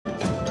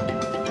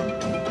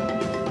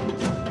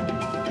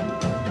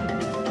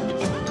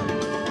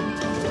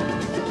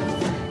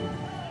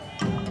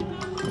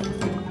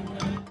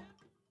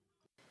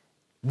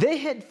They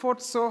had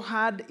fought so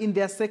hard in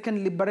their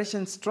second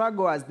liberation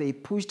struggle as they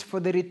pushed for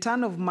the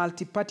return of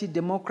multi-party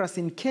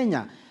democracy in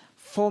Kenya,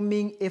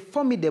 forming a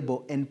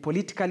formidable and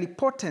politically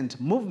potent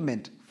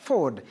movement,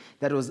 Ford,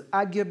 that was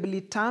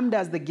arguably termed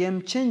as the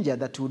game changer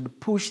that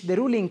would push the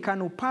ruling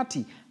KANU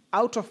party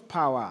out of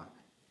power.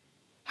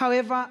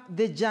 However,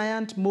 the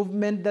giant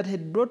movement that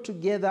had brought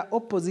together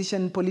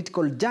opposition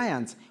political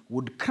giants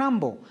would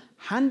crumble,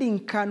 handing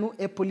KANU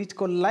a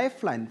political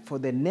lifeline for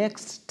the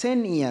next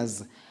 10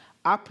 years.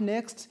 Up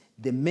next,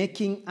 the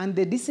making and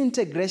the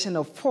disintegration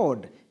of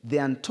Ford, the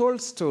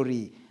untold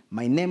story.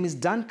 My name is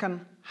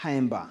Duncan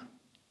Haemba.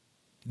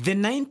 The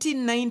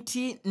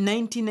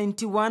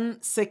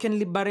 1990-1991 Second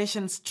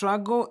Liberation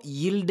Struggle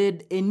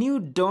yielded a new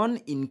dawn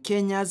in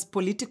Kenya's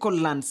political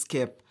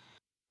landscape.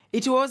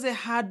 It was a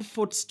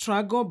hard-fought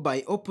struggle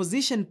by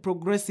opposition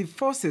progressive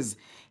forces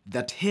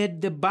that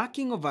had the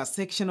backing of a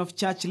section of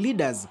church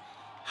leaders,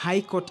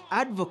 high court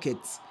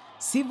advocates,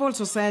 civil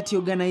society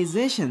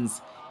organizations,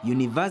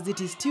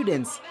 university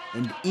students,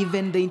 and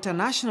even the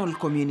international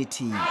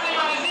community.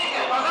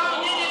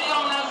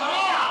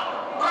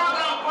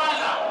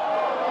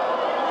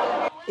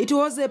 It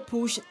was a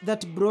push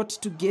that brought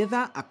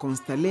together a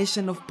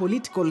constellation of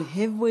political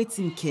heavyweights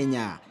in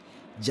Kenya: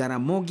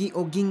 Jaramogi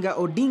Oginga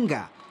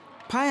Odinga,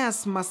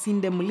 Pius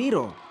Masinde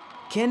Muliro,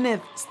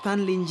 Kenneth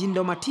Stanley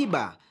Njindo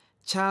Matiba,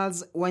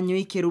 Charles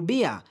Wanyoike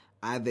Rubia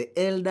are the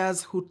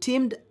elders who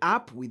teamed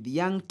up with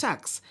young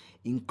Turks,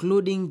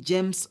 including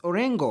James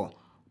Orengo,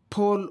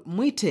 Paul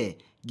Mwite,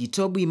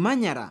 Gitobu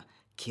Manyara,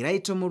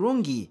 Kiraito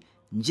Murungi,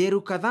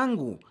 Njeru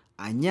Kadhangu,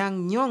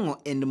 Anyang' Nyong'o,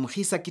 and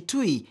Mhisa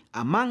Kitui,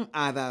 among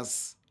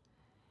others.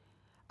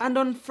 And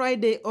on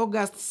Friday,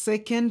 August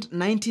 2nd,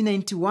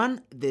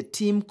 1991, the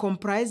team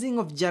comprising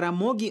of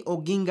Jaramogi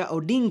Oginga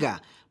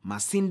Odinga,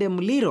 Masinde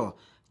Muliro,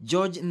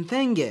 George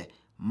Nthenge,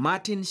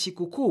 Martin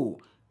Shikuku,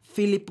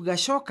 Philip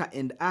Gashoka,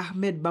 and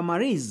Ahmed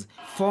Bamariz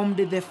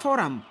formed the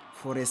Forum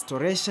for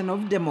Restoration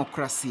of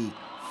Democracy,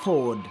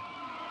 FORD,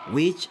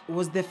 which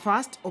was the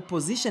first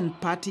opposition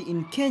party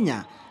in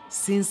Kenya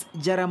since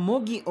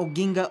Jaramogi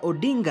Oginga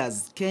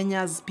Odinga's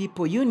Kenya's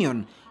People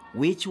Union,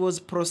 which was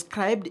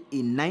proscribed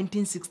in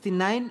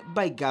 1969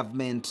 by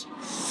government.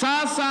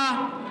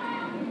 Sasa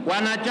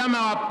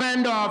wanachama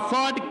wapendo wa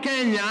Ford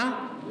Kenya,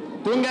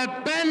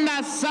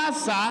 tungependa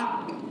sasa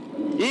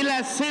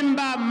ile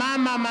Simba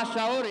Mama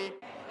Mashauri.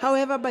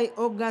 However, by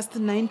August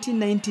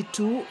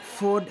 1992,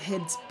 Ford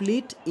had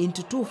split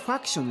into two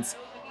factions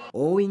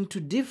owing to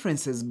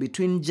differences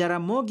between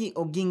Jaramogi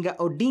Oginga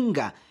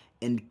Odinga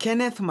and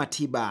Kenneth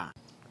Matiba.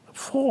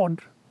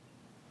 Ford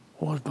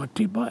was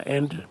Matiba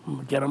and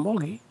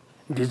Jaramogi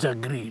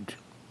disagreed.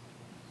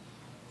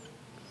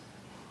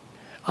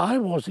 I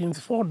was in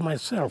Ford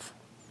myself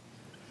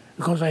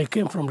because I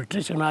came from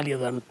rotation earlier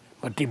than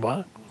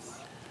Matiba.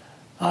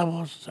 I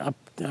was a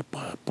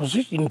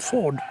position in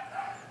Ford.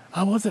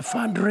 I was a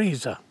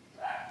fundraiser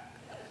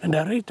and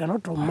I raised a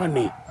lot of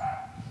money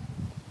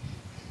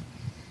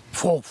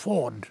for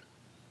Ford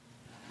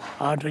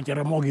under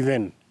Jaramogi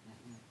then.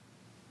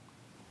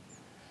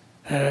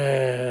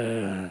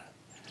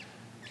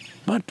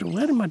 But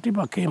when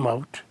Matiba came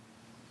out,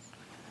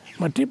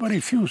 Matiba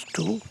refused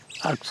to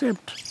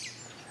accept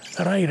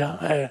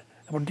Raila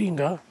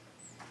Odinga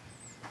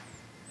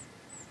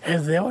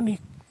as the only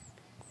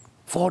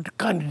Ford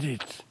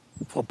candidate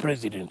for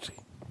presidency.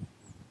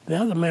 The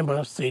other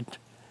members said,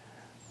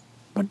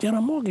 but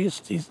Jaramogi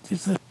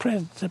is the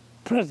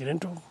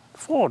president of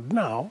Ford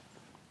now.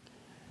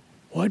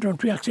 Why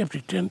don't we accept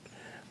it? And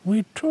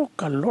we took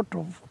a lot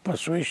of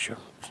persuasion.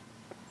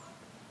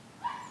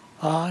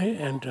 I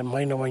and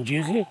Maina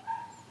Wanjigi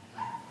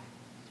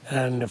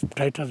and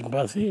Titus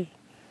Mbathi,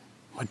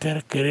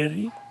 Matera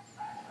Kereri,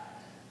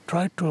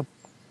 tried to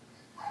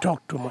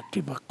talk to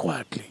Matiba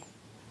quietly.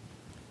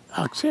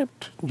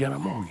 Accept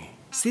Jaramogi.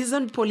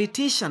 Seasoned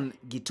politician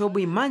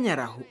Gitobu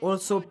Manyara, who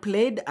also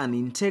played an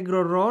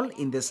integral role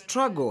in the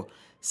struggle,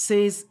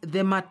 says the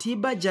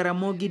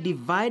Matiba-Jaramogi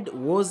divide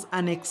was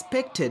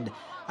unexpected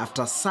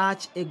after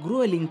such a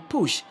grueling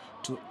push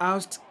to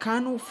oust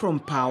KANU from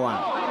power.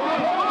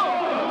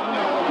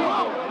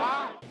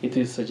 It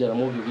is the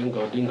Jaramogi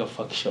Odinga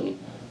faction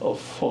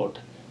of Ford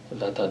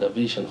that had a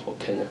vision for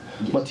Kenya.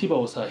 Yes. Matiba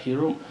was a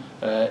hero.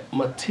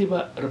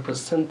 Matiba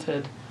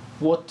represented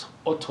what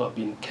ought to have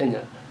been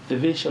Kenya, the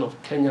vision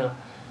of Kenya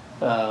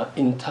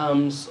in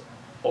terms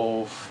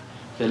of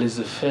the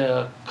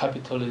laissez-faire,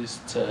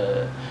 capitalist,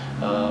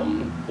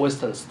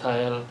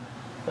 Western-style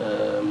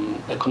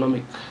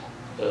economic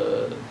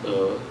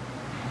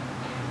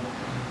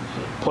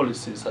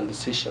policies and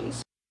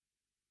decisions.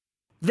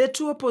 The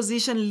two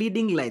opposition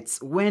leading lights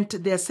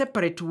went their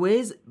separate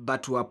ways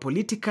but were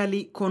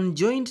politically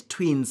conjoined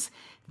twins.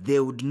 They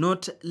would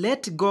not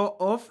let go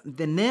of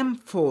the name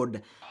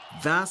Ford.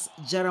 Thus,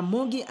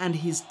 Jaramogi and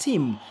his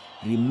team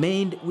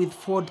remained with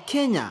Ford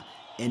Kenya,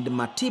 and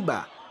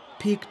Matiba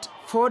picked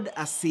Ford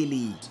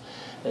Asili.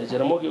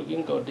 Jaramogi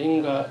Oginga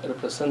Odinga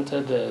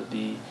represented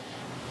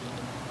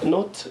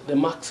not the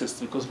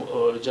Marxists, because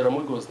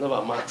Jaramogi was never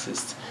a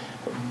Marxist,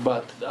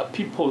 but a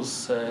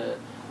people's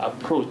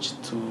approach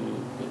to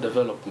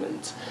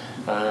development,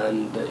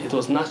 and it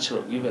was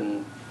natural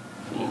given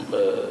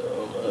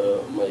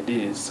my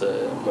days,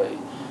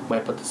 my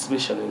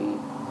participation in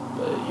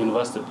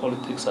university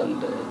politics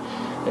and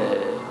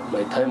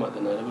my time at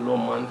the Nairobi Law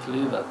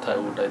Monthly that I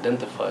would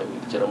identify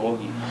with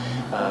Jaramogi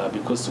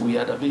because we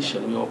had a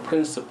vision, we were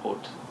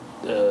principled.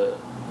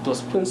 It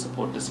was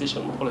principled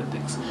decision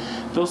politics.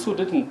 Those who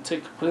didn't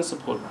take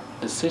principled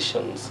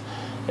decisions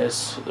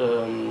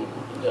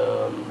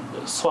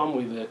swam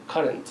with the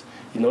current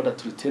in order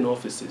to retain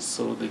offices.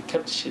 So they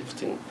kept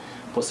shifting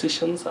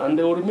positions and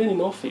they will remain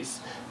in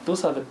office.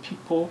 Those are the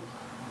people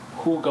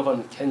who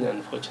govern Kenya,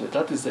 unfortunately.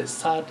 That is a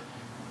sad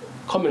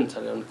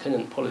commentary on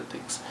Kenyan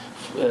politics.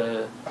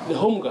 The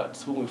Home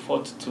Guards whom we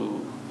fought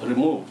to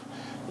remove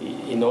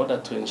in order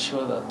to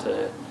ensure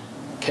that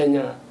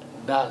Kenya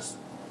does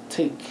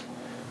take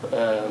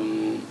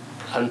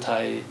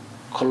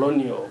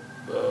anti-colonial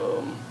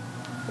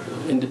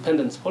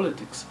independence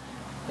politics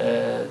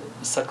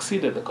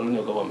succeeded the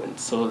colonial government.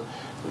 So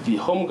the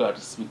Home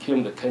Guards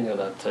became the Kenya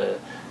that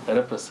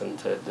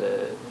represented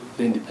the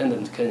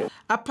independent Kenya.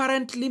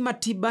 Apparently,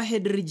 Matiba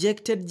had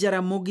rejected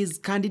Jaramogi's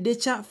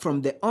candidature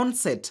from the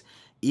onset,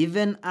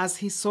 even as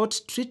he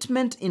sought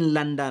treatment in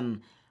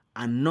London.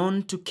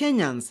 Unknown to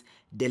Kenyans,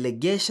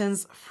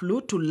 delegations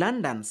flew to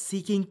London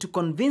seeking to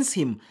convince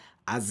him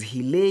as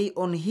he lay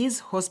on his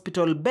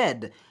hospital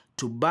bed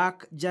to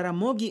back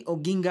Jaramogi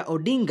Oginga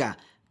Odinga,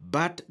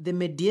 but the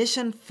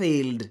mediation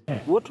failed.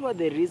 What were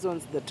the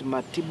reasons that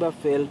Matiba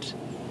felt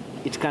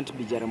it can't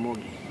be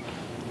Jaramogi?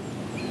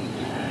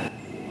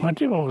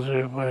 Matiba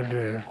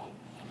was,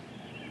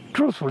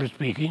 truthfully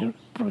speaking,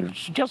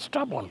 just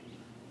stubborn.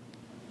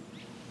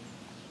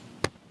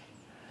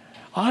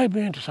 I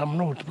made some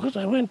notes because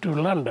I went to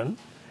London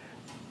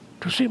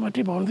to see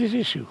Matiba on this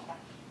issue.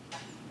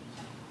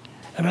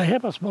 And I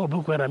have a small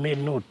book where I made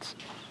notes.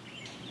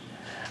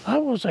 I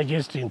was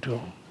suggesting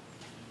to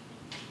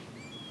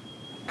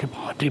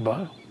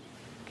Matiba,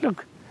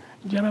 look,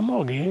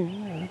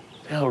 Jaramogi,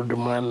 the old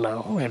man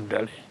now,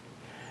 elderly,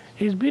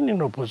 he's been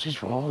in opposition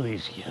for all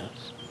these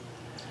years.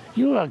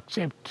 You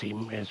accept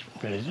him as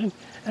president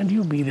and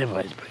you be the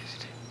vice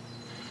president.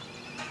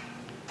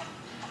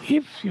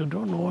 If you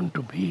don't want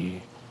to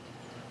be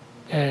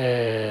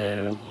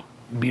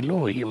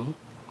below him,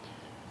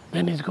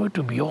 then it's going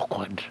to be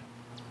awkward.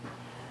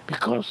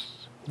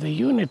 Because the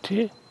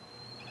unity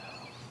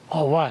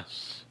of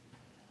us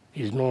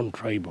is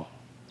non-tribal.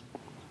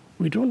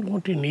 We don't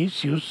want any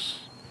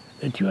issues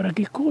that you are a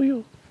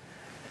Kikuyu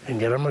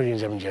and Jaramogi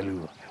is a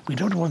Mjaluo. We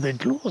don't want the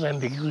Luos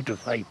and the Kikuyu to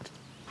fight.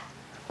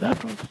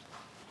 That was.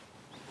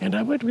 And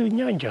I went with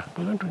Nyanja.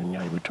 We went to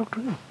Nyanja, we talked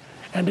to him.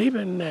 And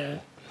even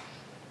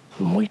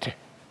Moite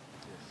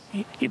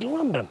in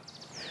London.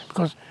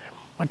 Because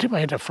Matiba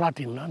had a flat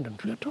in London.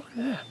 We were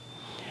talking there.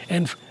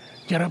 And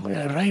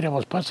Jaramogi Rider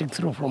was passing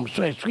through from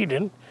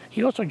Sweden.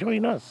 He also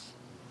joined us.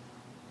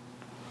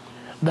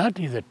 That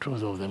is the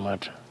truth of the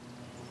matter.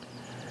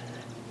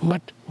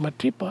 But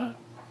Matiba,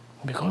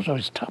 because of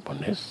his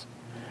stubbornness,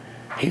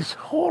 his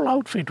whole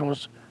outfit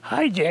was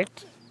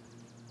hijacked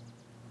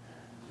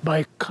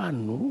by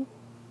KANU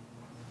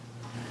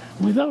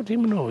without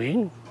him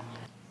knowing,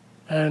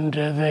 and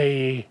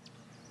they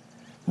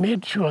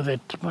made sure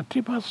that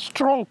Matiba's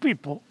strong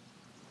people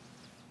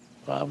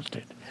were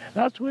ousted.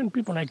 That's when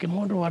people like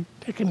Emondo were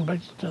taken by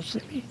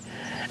Tasili,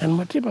 and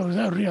Matiba,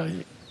 without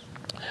realizing,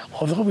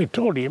 although we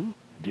told him,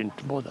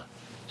 didn't bother.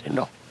 He said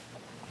no.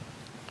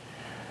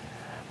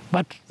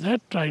 But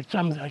that is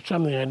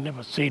something I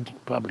never said in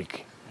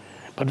public.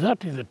 But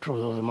that is the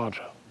truth of the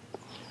matter.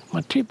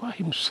 Matiba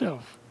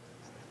himself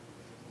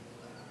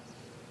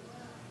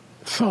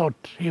thought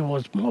he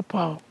was more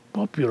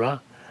popular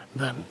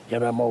than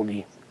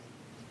Jaramogi.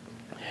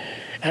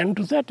 And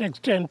to that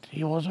extent,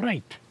 he was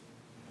right.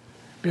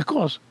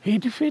 Because he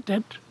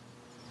defeated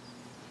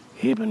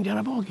even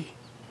Jaramogi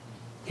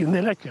in the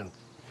election.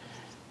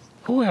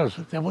 Who else?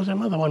 There was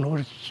another one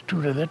who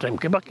stood at that time,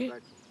 Kibaki.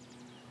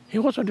 He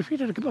also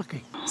defeated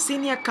Kibaki.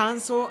 Senior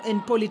counsel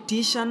and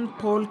politician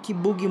Paul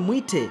Kibugi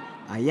Mwite,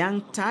 a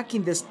young Turk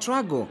in the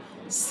struggle,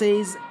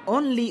 says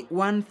only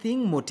one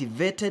thing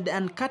motivated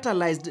and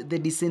catalyzed the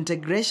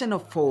disintegration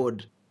of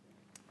Ford.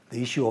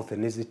 The issue of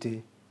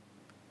ethnicity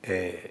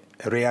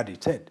reared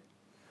its head,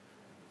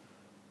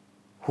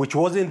 which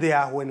wasn't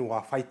there when we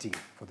were fighting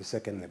for the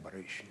second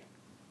liberation,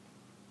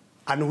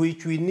 and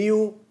which we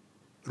knew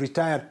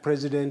retired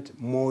President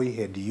Moi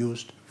had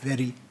used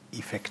very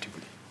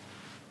effectively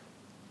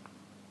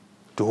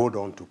to hold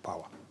on to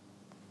power.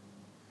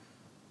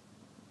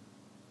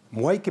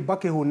 Mwai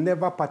Kibaki, who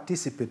never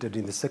participated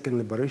in the second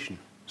liberation,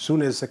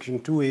 soon as Section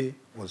 2A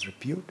was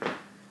repealed,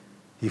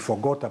 he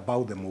forgot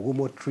about the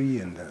Mugumo tree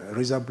and the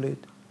razor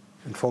blade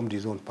and formed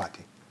his own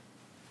party.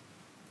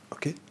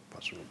 Okay?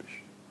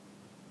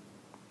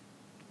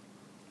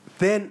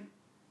 Then,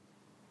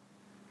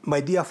 my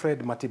dear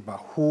friend Matiba,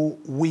 who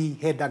we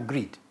had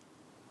agreed,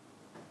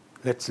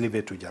 let's leave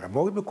it to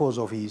Jaramogi because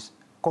of his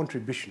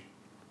contribution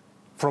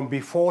from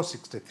before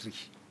 63.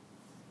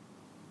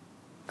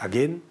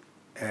 Again,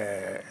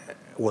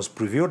 was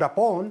prevailed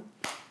upon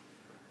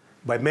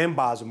by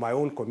members of my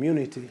own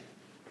community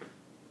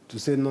to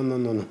say, no, no,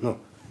 no, no, no.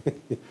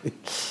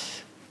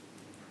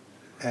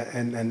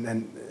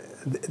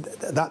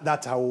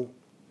 That's how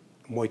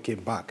Moi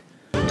came back.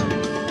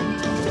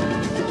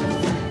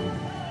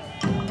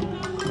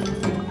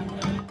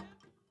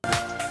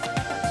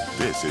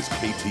 This is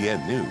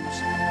KTN News.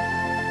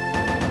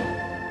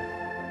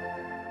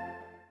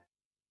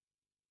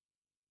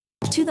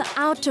 To the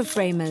outer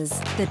framers,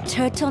 the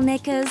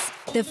turtleneckers,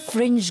 the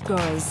fringe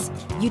girls,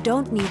 you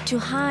don't need to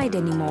hide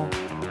anymore.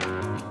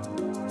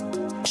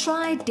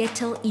 Try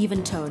Dettol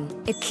Even Tone.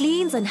 It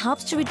cleans and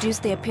helps to reduce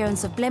the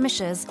appearance of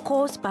blemishes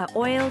caused by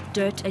oil,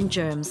 dirt and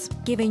germs,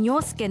 giving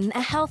your skin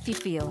a healthy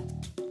feel.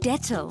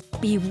 Dettol,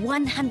 be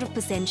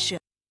 100% sure.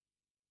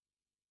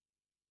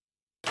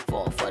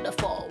 Fall for the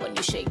fall when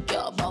you shake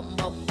your bum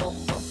bum bum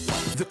bum.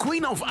 The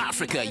Queen of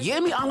Africa,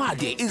 Yemi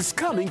Alade, is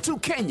coming to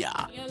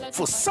Kenya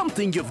for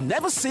something you've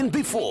never seen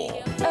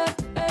before.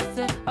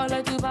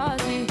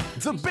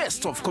 The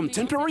best of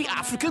contemporary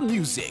African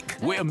music,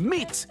 where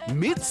meat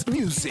meets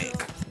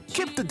music.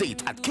 Keep the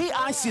date at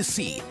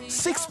KICC,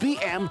 6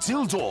 p.m.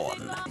 till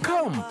dawn.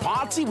 Come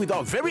party with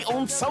our very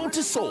own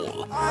Salty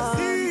Soul. I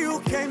see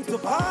you came to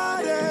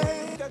party.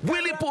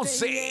 Willie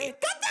Posey.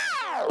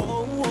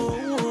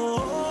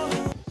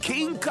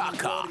 King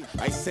Kaka.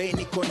 I say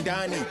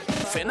Nikondani.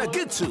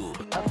 Fenagitu.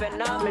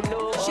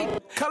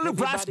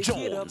 Calligraph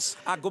Jones.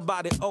 I go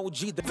by the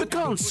OG. The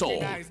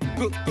Council.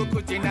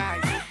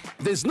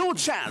 There's no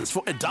chance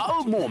for a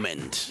dull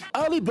moment.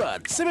 Early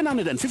bird,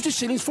 750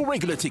 shillings for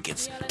regular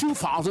tickets,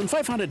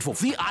 2,500 for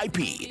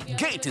VIP.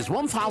 Gate is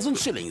 1,000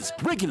 shillings,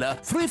 regular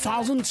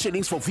 3,000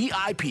 shillings for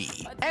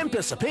VIP.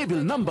 M-Pesa pay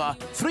bill number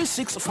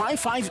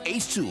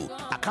 365582.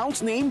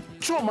 Account name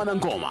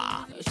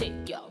Chomanangoma.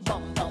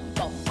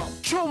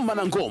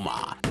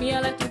 Chomanangoma. Me I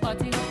like to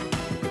party,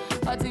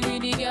 party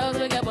with the girls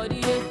with your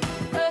body.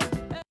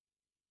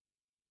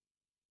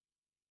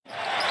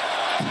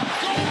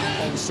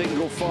 On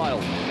single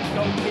file.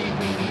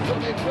 Goalkeeping,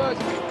 got it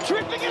first.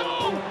 Tripping it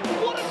on!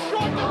 What a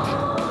shot!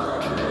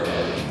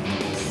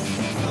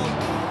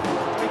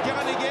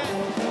 Again.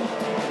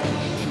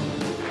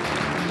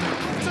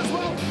 As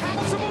well,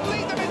 Hamilton will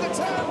lead them into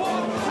turn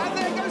one. And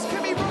there goes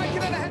Kimi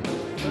Räikkönen ahead.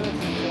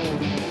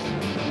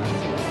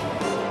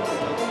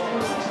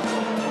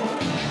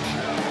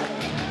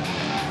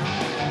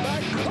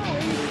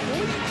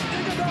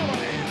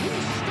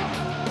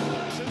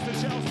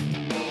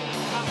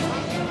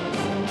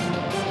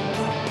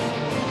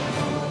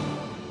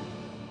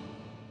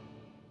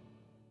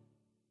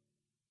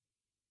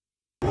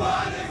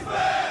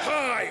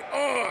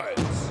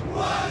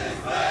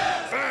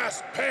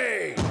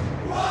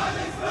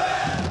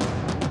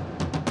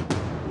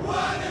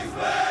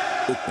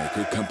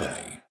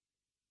 Company.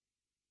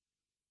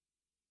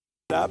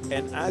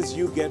 And as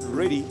you get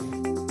ready,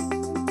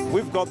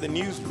 we've got the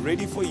news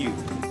ready for you.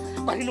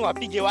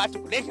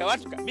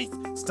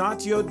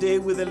 Start your day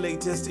with the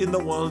latest in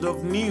the world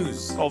of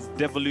news, of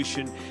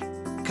devolution.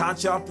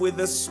 Catch up with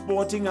the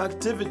sporting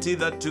activity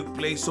that took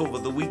place over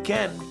the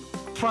weekend.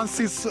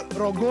 Francis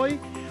Rogoi,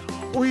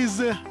 who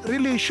is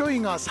really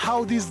showing us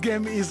how this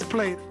game is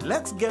played.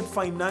 Let's get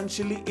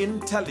financially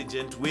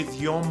intelligent with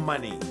your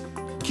money.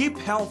 Keep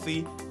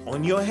healthy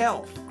on your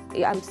health.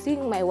 I'm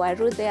seeing my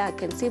waru there, I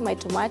can see my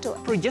tomato.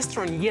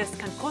 Progesterone, yes,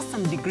 can cause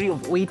some degree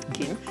of weight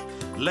gain.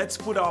 Let's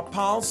put our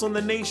pulse on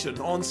the nation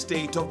on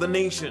State of the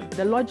Nation.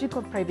 The logic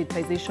of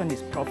privatization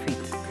is profit.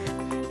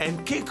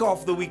 And kick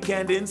off the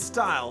weekend in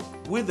style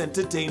with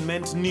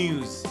entertainment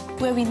news.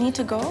 Where we need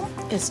to go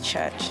is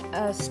church.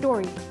 A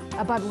story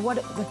about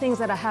the things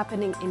that are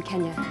happening in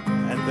Kenya.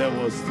 And there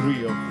was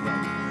 3 of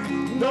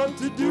them. Not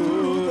to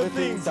do the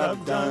things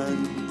I've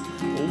done.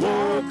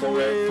 Walk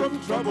away from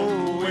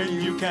trouble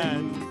when you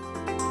can.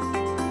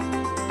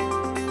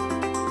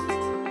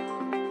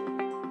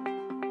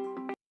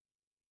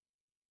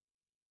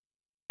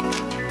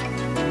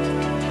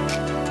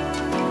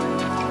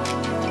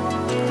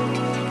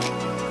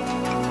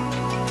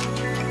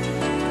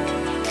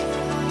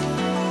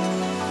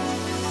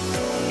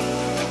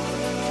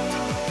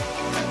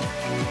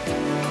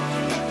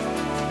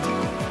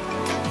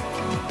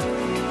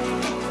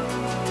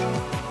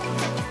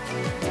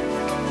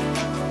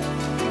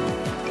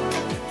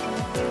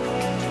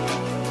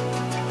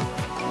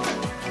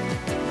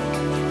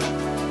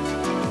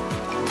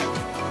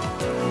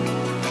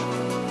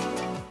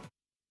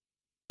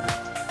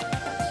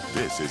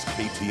 This is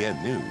KTN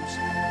News.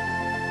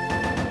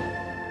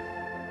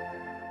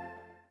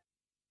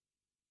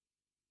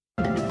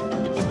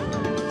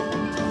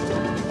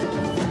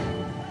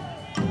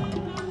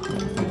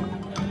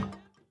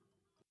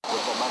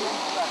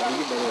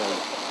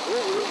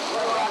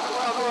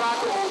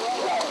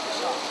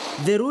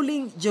 The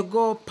ruling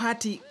Jogoo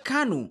Party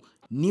KANU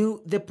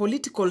knew the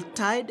political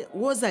tide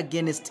was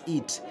against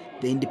it.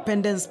 The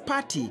Independence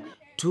Party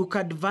took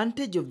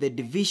advantage of the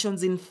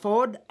divisions in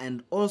Ford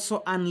and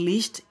also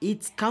unleashed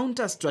its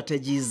counter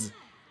strategies.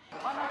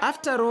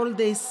 After all,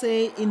 they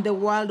say in the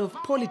world of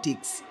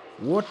politics,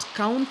 What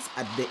counts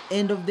at the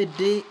end of the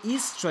day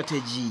is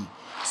strategy.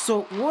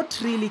 So what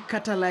really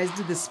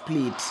catalyzed the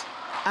split?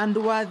 And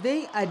were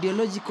they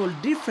ideological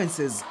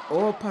differences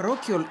or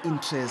parochial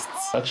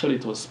interests? Actually,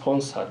 it was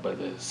sponsored by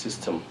the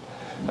system.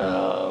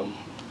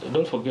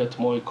 Don't forget,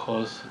 Moi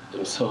calls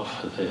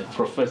himself the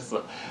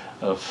professor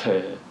of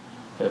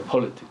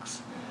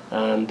politics.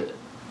 And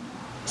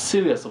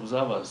serious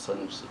observers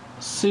and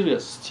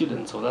serious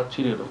students of that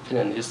period of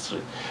Kenyan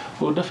history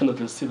will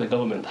definitely see the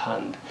government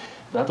hand.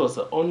 That was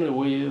the only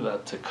way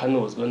that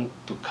KANU was going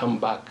to come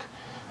back,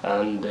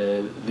 and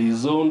they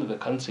zoned the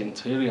country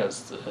into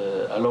areas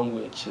along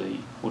which they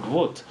would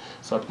vote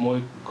so that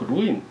Moi could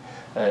win.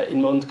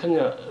 In Mount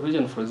Kenya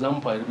region, for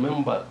example, I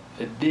remember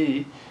the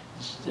day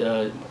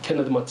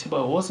Kenneth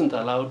Matiba wasn't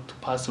allowed to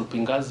pass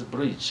Rupingazi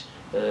Bridge,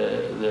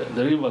 the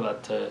river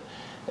that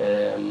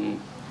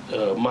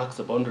marks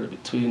the boundary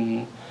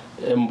between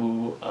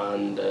Embu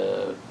and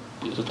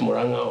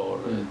Murang'a, or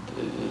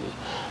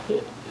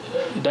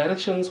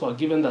directions were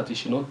given that he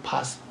should not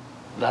pass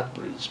that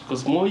bridge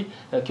because Moi,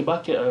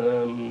 Kibaki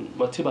and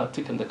Matiba had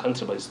taken the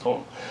country by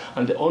storm.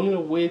 And the only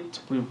way to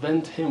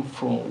prevent him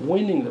from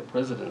winning the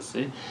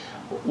presidency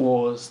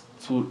was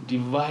to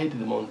divide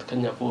the Mount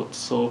Kenya vote.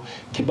 So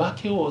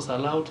Kibaki was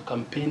allowed to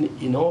campaign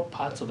in all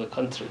parts of the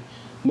country,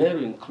 Meru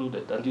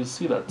included, and you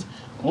see that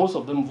most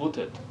of them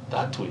voted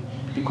that way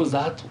because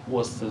that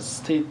was the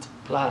state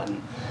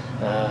plan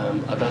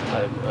at that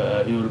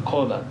time. You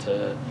recall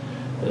that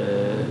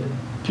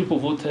people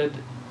voted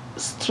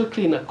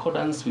strictly in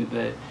accordance with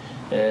the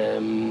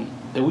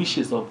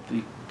wishes of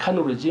the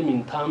KANU regime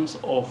in terms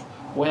of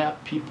where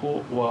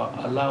people were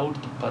allowed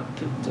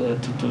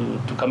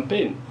to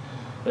campaign.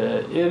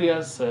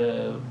 Areas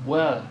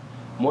where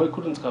Moi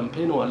couldn't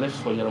campaign were left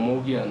for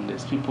Jaramogi and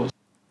his people.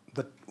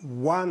 That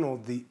one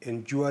of the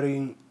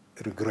enduring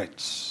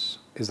regrets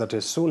is that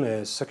as soon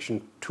as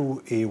Section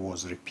 2A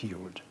was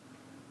repealed,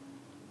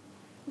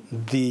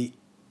 the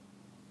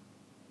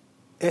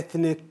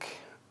ethnic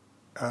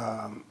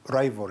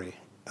rivalry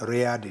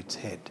reared its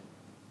head.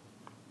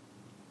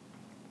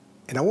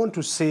 And I want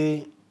to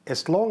say,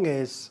 as long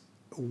as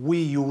we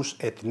use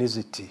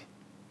ethnicity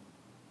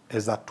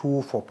as a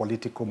tool for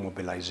political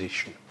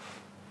mobilization,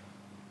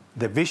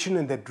 the vision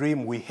and the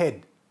dream we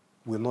had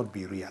will not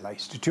be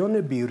realized. It will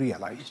only be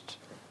realized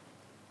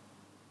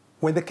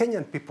when the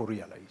Kenyan people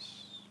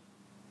realize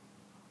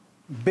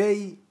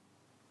bei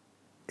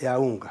ya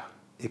unga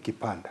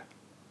ikipanda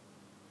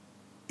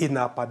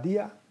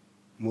inapadia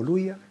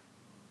Muluya,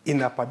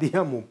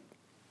 inapadia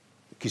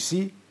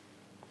Mukisi,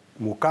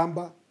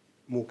 Mukamba,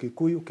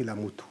 Mukikuyu, kila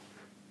mtu.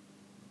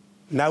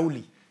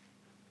 Nauli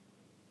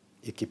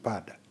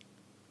ikipanda.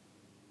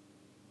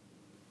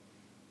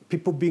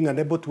 People being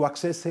unable to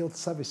access health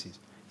services.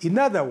 In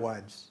other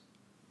words,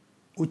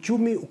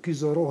 uchumi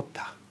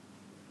ukizorota,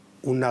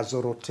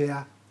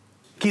 unazorotea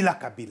kila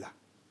kabila.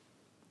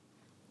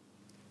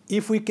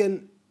 If we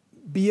can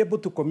be able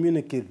to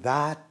communicate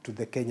that to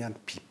the Kenyan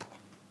people,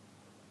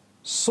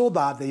 so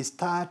that they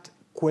start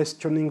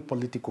questioning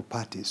political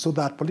parties, so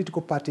that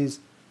political parties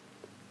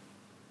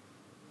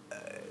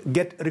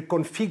get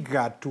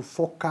reconfigured to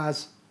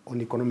focus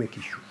on economic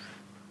issues.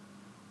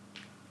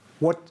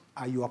 What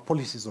are your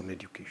policies on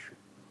education?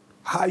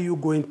 How are you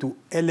going to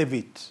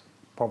elevate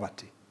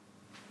poverty,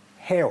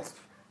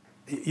 health,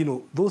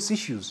 those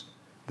issues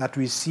that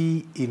we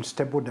see in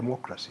stable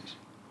democracies?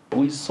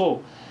 We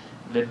saw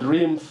the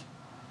dreams,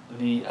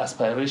 the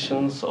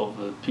aspirations of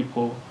the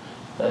people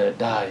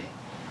die.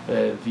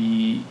 Of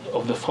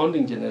the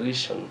founding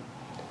generation,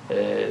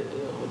 the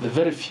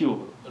very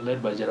few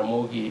led by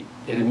Jaramogi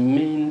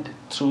remained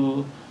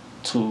true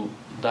to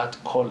that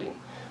calling.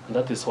 And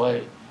that is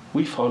why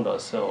we found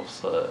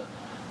ourselves,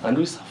 and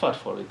we suffered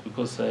for it,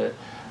 because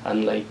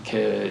unlike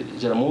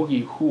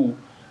Jaramogi, who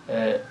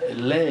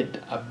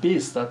led a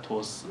base that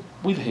was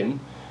with him,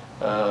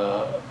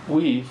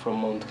 we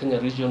from Mount Kenya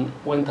region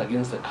went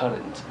against the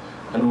current,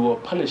 and we were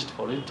punished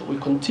for it. We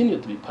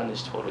continue to be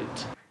punished for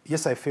it.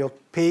 Yes, I felt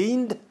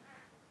pained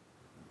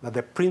that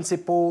the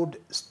principled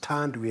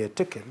stand we had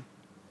taken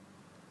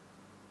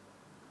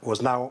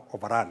was now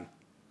overrun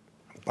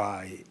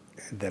by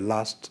the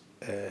lust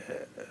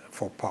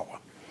for power.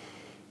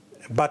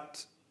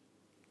 But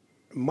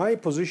my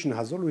position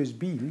has always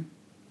been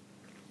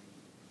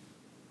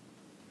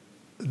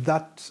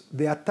that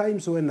there are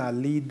times when a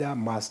leader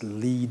must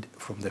lead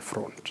from the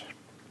front,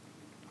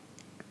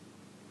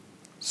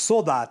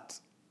 so that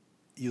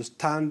you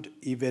stand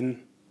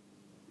even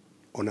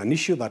on an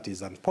issue that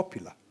is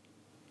unpopular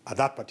at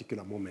that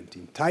particular moment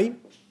in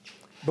time,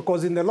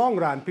 because in the long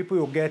run, people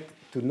will get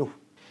to know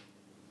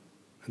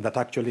that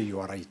actually you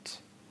are right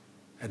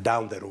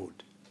down the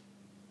road.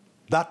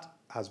 That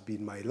has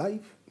been my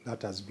life.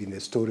 That has been the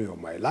story of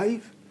my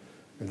life.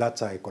 And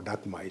that's how I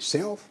conduct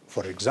myself.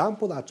 For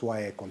example, that's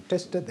why I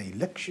contested the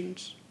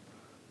elections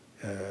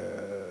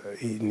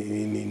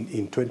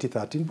in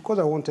 2013, because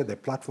I wanted the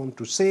platform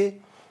to say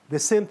the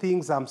same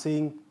things I'm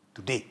saying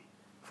today.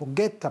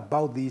 Forget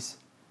about this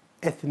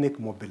ethnic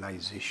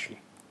mobilization.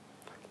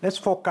 Let's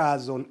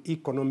focus on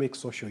economic,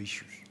 social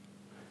issues.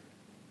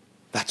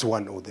 That's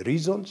one of the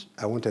reasons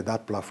I wanted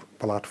that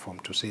platform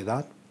to say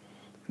that.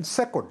 And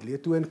secondly,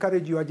 to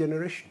encourage your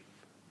generation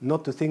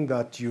not to think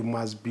that you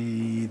must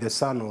be the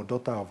son or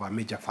daughter of a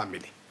major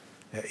family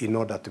in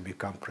order to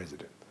become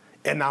president.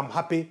 And I'm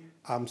happy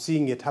I'm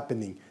seeing it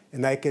happening.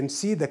 And I can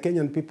see the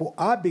Kenyan people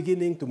are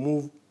beginning to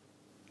move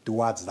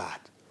towards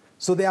that.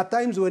 So there are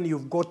times when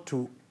you've got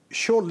to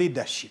show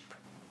leadership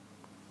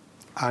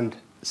and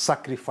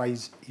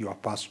sacrifice your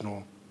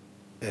personal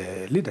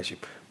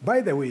leadership.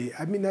 By the way,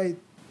 I mean, I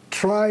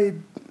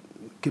tried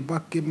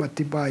Kibaki,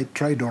 Matiba, I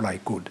tried all I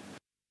could.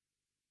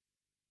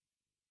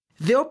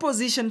 The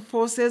opposition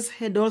forces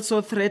had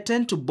also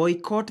threatened to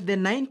boycott the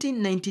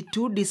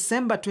 1992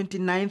 December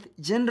 29th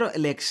general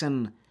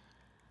election.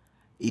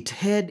 It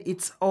had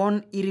its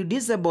own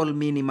irreducible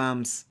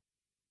minimums.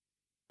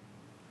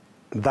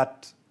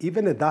 That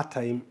even at that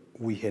time,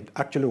 we had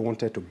actually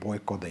wanted to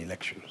boycott the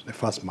elections, the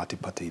first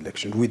multi-party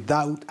election,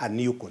 without a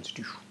new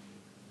constitution.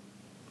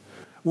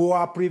 We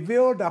were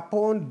prevailed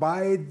upon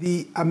by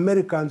the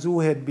Americans who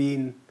had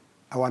been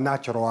our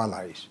natural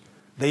allies.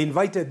 They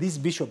invited these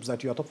bishops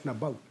that you are talking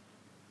about.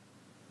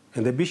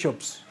 And the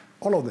bishops,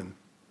 all of them,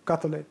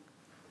 Catholic,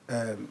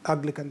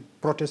 Anglican,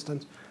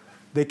 Protestants,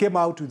 they came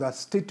out with a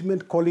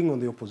statement calling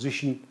on the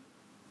opposition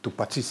to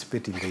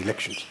participate in the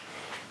elections.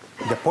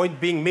 The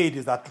point being made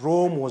is that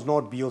Rome was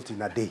not built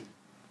in a day.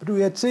 But we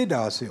had said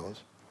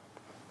ourselves,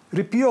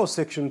 repeal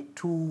Section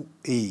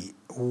 2A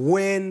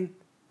when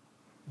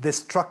the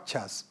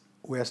structures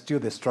were still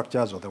the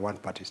structures of the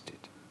one-party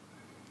state.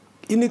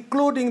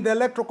 Including the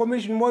Electoral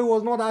Commission, Moi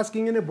was not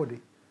asking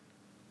anybody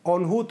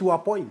on who to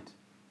appoint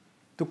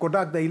to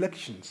conduct the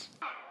elections.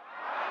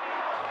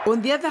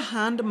 On the other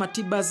hand,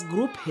 Matiba's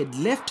group had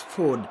left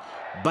Ford,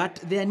 but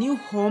their new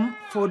home,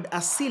 Ford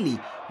Asili,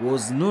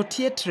 was not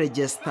yet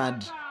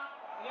registered.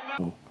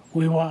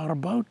 We were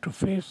about to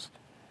face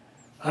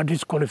a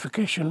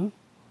disqualification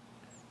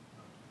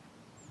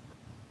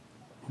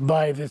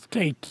by the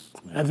state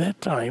at that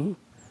time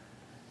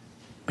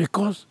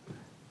because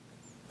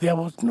there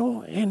was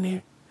no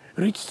any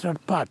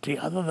registered party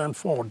other than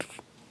Ford.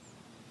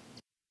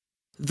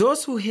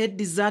 Those who had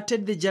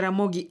deserted the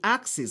Jaramogi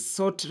axis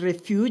sought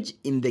refuge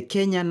in the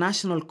Kenya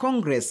National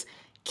Congress,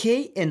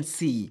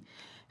 KNC.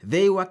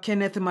 They were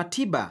Kenneth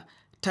Matiba,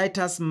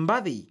 Titus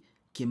Mbadi,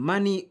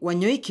 Kimani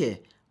Wanyoike,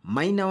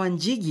 Maina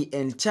Wanjigi,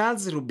 and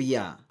Charles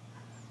Rubia.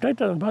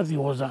 Titus Mbadi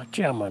was our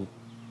chairman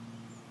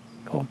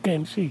of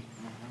KNC,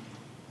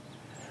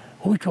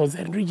 which was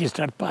a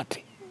registered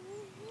party.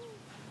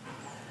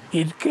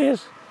 In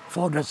case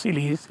Ford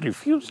Asili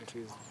refused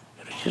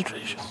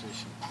registration.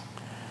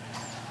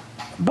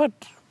 But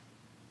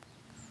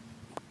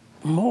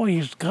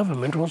Moi's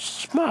government was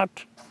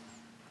smart.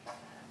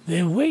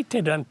 They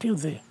waited until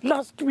the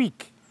last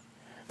week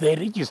they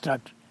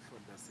registered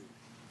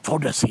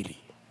Ford Asili.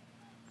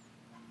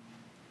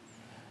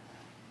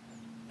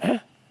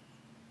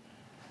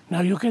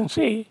 Now you can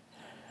see,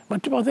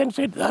 Matiba then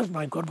said, that's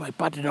my God, my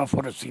party now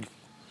Ford Asili.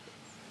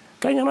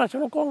 Kenya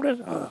National Congress,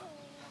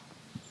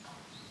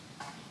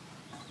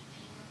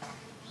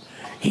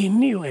 He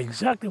knew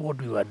exactly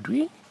what we were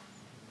doing.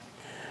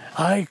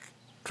 I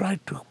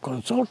tried to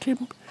consult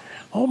him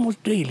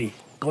almost daily,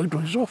 going to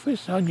his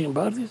office, arguing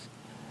about this.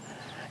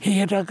 He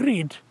had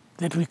agreed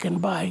that we can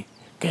buy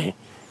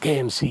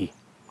KNC.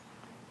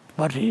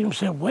 But he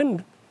himself,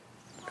 when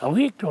a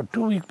week or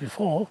 2 weeks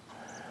before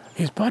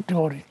his party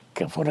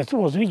for us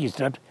was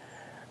registered,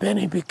 then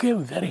he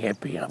became very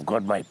happy. I've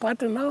got my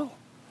party now.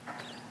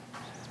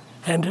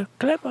 And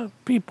clever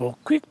people,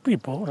 quick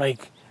people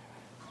like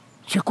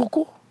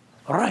Chikuku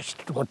rushed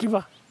to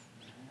Motiva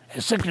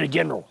as Secretary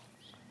General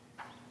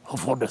of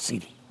Ford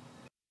Asili.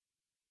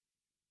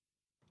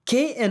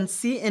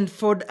 KNC and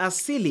Ford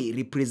Asili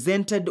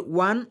represented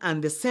one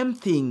and the same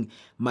thing,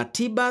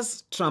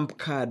 Matiba's trump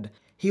card.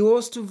 He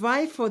was to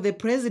vie for the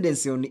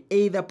presidency on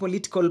either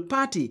political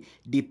party,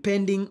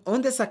 depending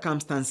on the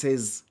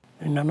circumstances.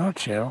 In a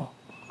nutshell,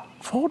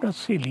 Ford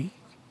Asili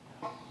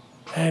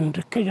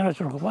and Kenya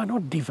National were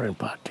not different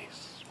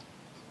parties.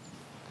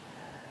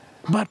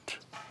 But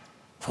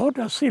Ford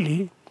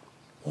Asili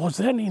was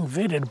then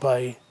invaded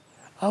by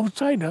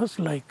outsiders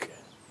like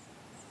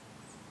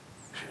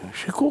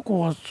Shikuku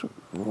was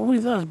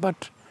with us,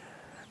 but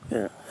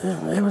there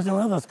was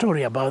another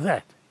story about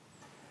that.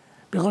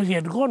 Because he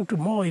had gone to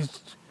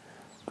Moi's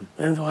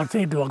and they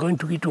said they were going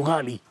to eat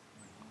ugali.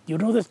 You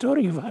know the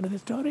story? You've heard the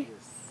story?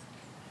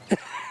 Yes.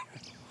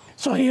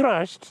 So he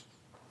rushed.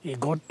 He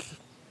got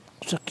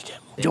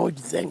George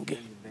Zenge.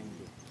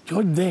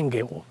 George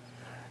Zenge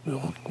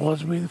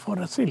was with Ford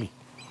Asili.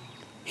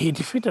 He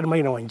defeated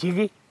Maina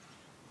Wanjigi.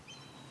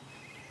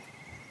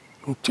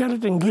 Charles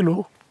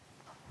Ngilu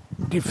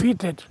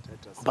defeated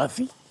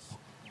Bathi.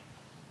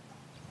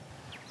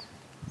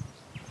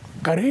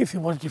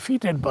 Karethi was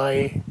defeated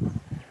by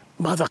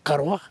Mother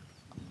Karwa.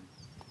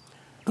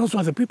 Those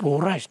were the people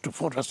who rushed to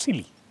Fort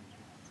Asili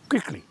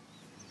quickly.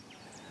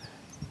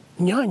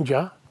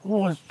 Nyanja, who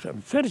was a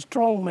very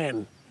strong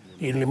man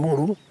in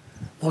Limuru,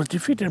 was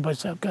defeated by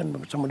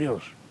somebody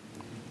else.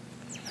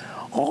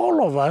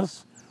 All of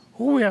us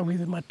who were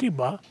with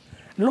Matiba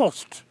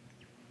lost.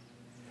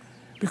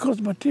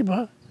 Because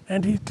Matiba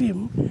and his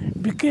team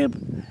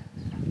became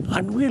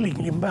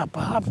unwillingly,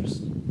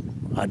 perhaps,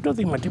 I don't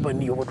think Matiba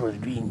knew what was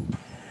doing.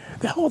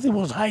 The whole thing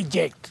was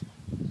hijacked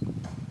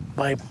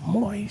by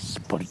Moi's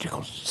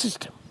political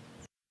system.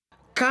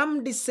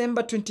 Come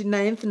December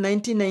 29,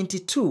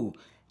 1992,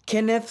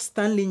 Kenneth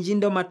Stanley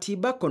Njindo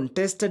Matiba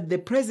contested the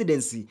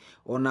presidency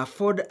on a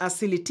Ford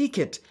Asili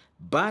ticket,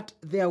 but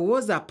there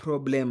was a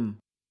problem.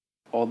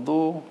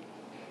 Although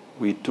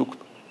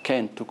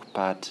Ken took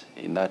part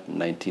in that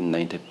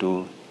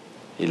 1992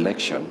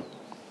 election,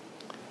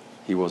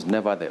 he was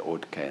never the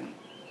old Ken.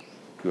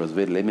 He was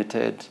very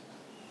limited.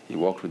 He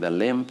walked with a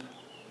limp.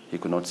 He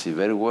could not see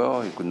very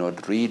well. He could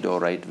not read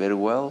or write very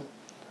well.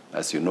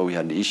 As you know, we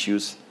had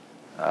issues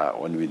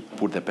when we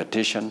put the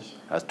petition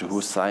as to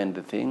who signed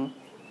the thing.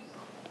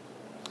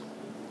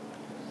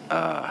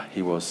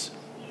 He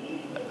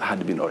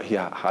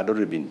had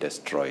already been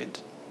destroyed.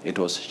 It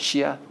was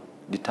sheer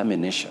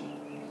determination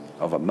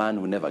of a man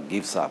who never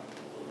gives up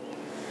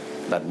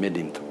that made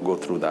him go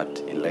through that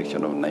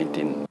election of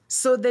 19.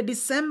 So the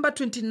December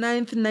 29,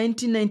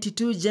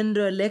 1992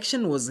 general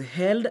election was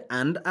held,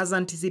 and as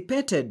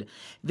anticipated,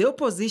 the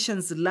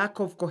opposition's lack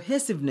of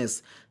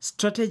cohesiveness,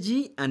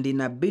 strategy and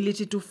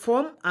inability to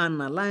form an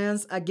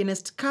alliance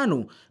against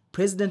KANU,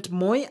 President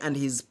Moi and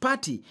his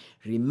party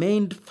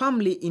remained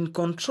firmly in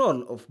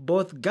control of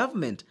both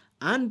government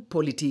and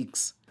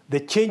politics. The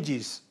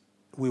changes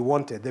we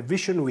wanted, the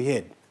vision we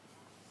had,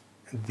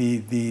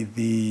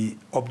 the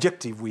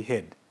objective we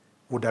had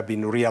would have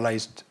been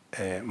realized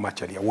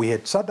much earlier. We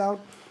had sat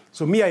down.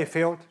 So I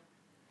felt,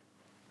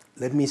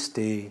 let me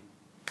stay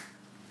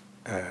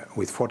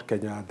with Fort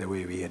Kenya the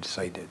way we had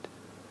decided.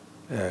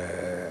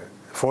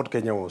 Fort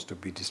Kenya was to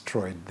be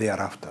destroyed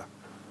thereafter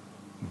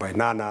by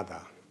none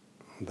other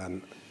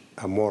than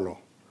Raila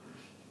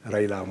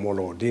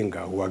Amolo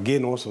Odinga, who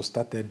again also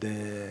started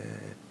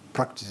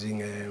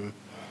practicing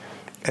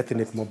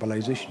ethnic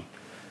mobilization.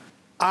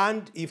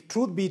 And if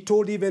truth be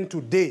told, even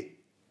today,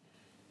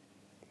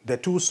 the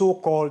two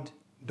so-called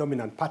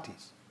dominant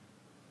parties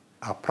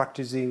are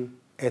practicing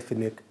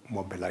ethnic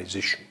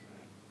mobilization.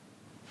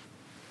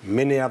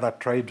 Many other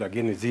tribes,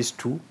 again, these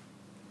two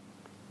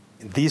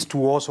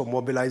also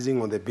mobilizing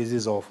on the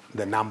basis of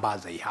the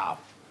numbers they have.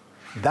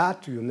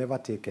 That will never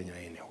take Kenya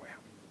anywhere.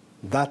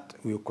 That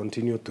will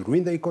continue to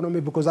ruin the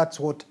economy, because that's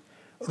what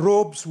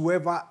robs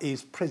whoever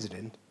is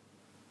president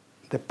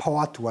the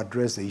power to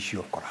address the issue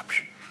of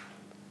corruption.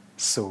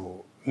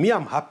 So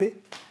I'm happy,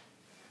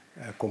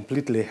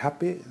 completely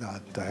happy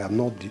that I have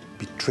not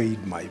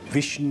betrayed my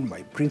vision,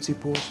 my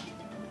principles.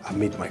 I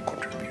made my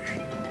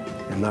contribution.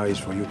 And now it's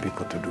for you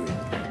people to do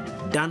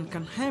it.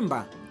 Duncan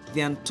Hemba,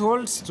 The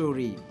Untold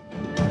Story.